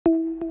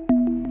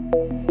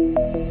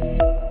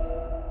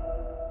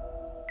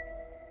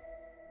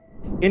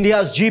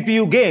India's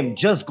GPU game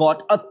just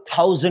got a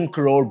 1,000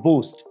 crore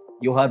boost.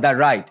 You heard that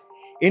right.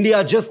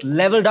 India just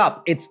leveled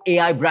up its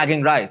AI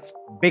bragging rights.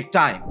 Big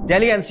time.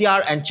 Delhi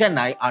NCR and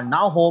Chennai are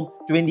now home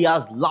to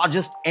India's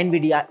largest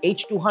NVIDIA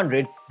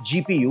H200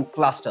 GPU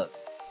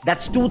clusters.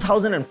 That's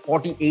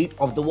 2,048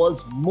 of the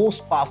world's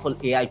most powerful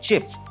AI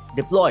chips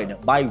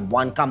deployed by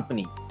one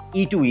company,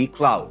 E2E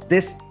Cloud.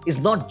 This is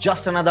not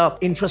just another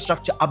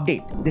infrastructure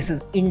update. This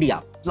is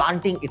India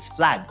planting its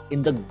flag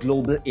in the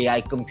global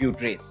AI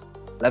compute race.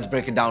 Let's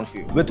break it down for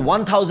you. With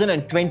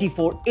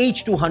 1,024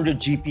 H200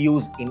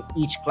 GPUs in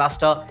each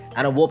cluster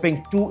and a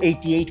whopping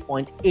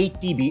 288.8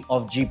 TB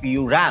of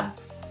GPU RAM,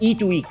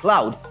 E2E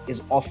Cloud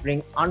is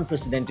offering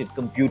unprecedented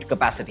compute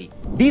capacity.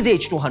 These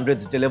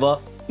H200s deliver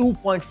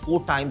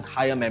 2.4 times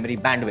higher memory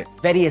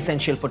bandwidth, very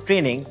essential for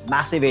training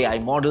massive AI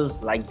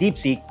models like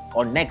DeepSeek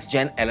or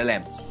next-gen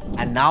LLMs.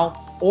 And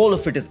now, all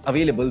of it is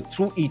available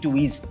through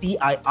E2E's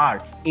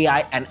TIR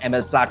AI and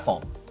ML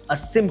platform, a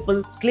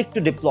simple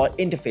click-to-deploy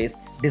interface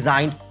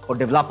designed for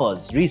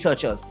developers,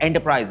 researchers,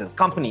 enterprises,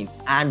 companies,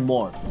 and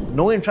more.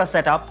 No infra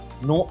setup,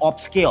 no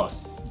ops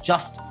chaos,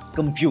 just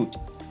compute,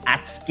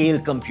 at-scale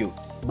compute.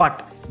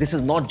 But this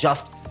is not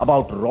just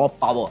about raw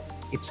power.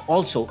 It's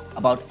also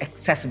about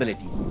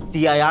accessibility.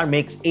 TIR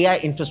makes AI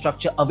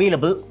infrastructure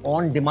available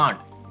on demand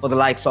for the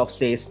likes of,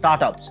 say,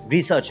 startups,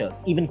 researchers,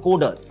 even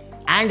coders,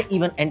 and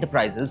even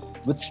enterprises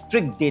with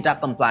strict data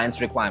compliance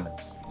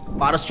requirements.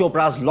 Paras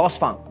Chopra's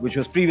LossFunk, which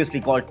was previously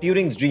called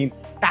Turing's Dream,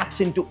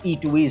 taps into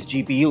E2E's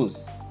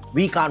GPUs.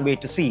 We can't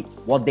wait to see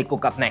what they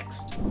cook up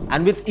next.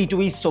 And with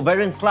E2E's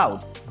sovereign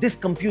cloud, this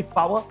compute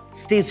power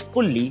stays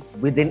fully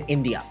within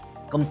India,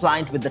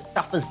 compliant with the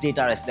toughest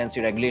data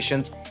residency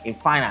regulations in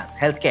finance,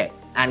 healthcare,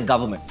 and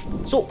government.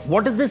 So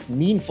what does this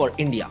mean for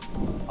India?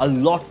 A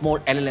lot more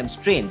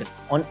LLMs trained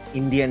on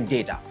Indian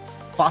data,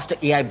 faster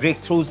AI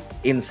breakthroughs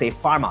in, say,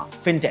 pharma,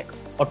 fintech,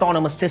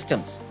 autonomous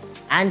systems,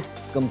 and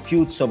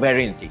compute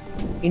sovereignty.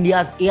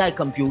 India's AI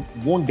compute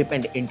won't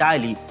depend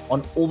entirely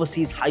on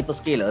overseas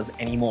hyperscalers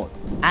anymore.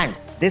 And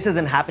this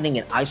isn't happening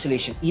in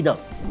isolation either.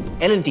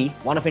 L&T,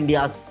 one of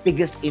India's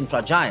biggest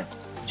infra giants,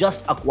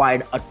 just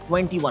acquired a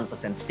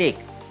 21% stake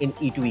in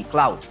E2E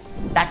Cloud.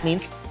 That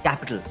means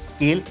capital,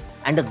 scale,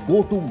 and a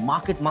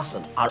go-to-market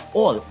muscle are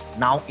all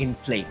now in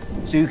play.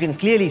 So you can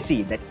clearly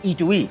see that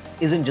E2E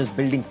isn't just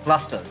building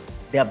clusters,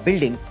 they are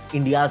building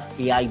India's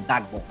AI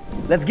backbone.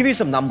 Let's give you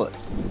some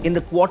numbers. In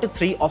the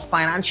Q3 of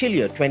financial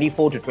year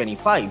 24 to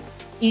 25,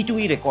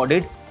 E2E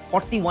recorded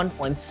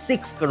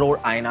 41.6 crore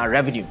INR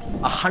revenue,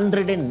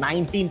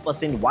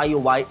 119%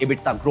 YOY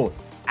EBITDA growth,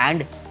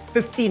 and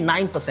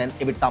 59%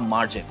 EBITDA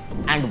margin,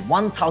 and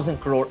 1,000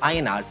 crore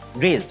INR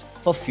raised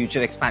for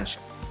future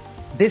expansion.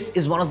 This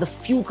is one of the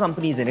few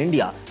companies in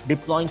India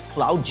deploying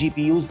cloud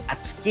GPUs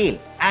at scale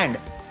and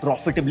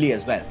profitably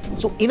as well.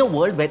 So in a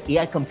world where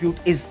AI compute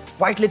is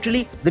quite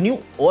literally the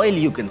new oil,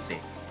 you can say,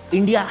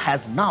 India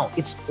has now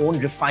its own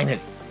refinery.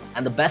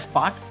 And the best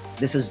part,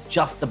 this is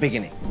just the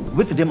beginning.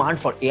 With demand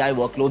for AI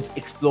workloads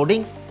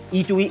exploding,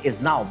 E2E is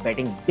now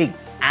betting big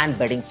and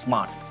betting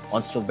smart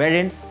on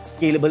sovereign,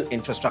 scalable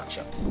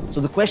infrastructure.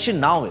 So the question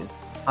now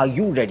is, are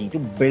you ready to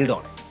build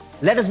on it?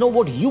 Let us know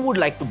what you would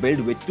like to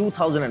build with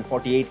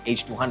 2,048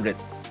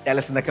 H200s. Tell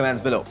us in the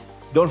comments below.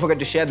 Don't forget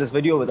to share this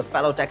video with a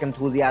fellow tech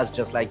enthusiast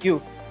just like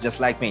you, just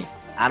like me.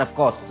 And of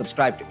course,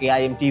 subscribe to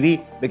AIM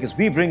TV because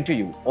we bring to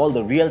you all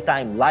the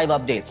real-time live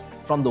updates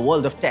from the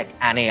world of tech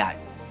and AI.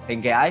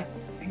 Think AI,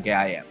 think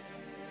AIM.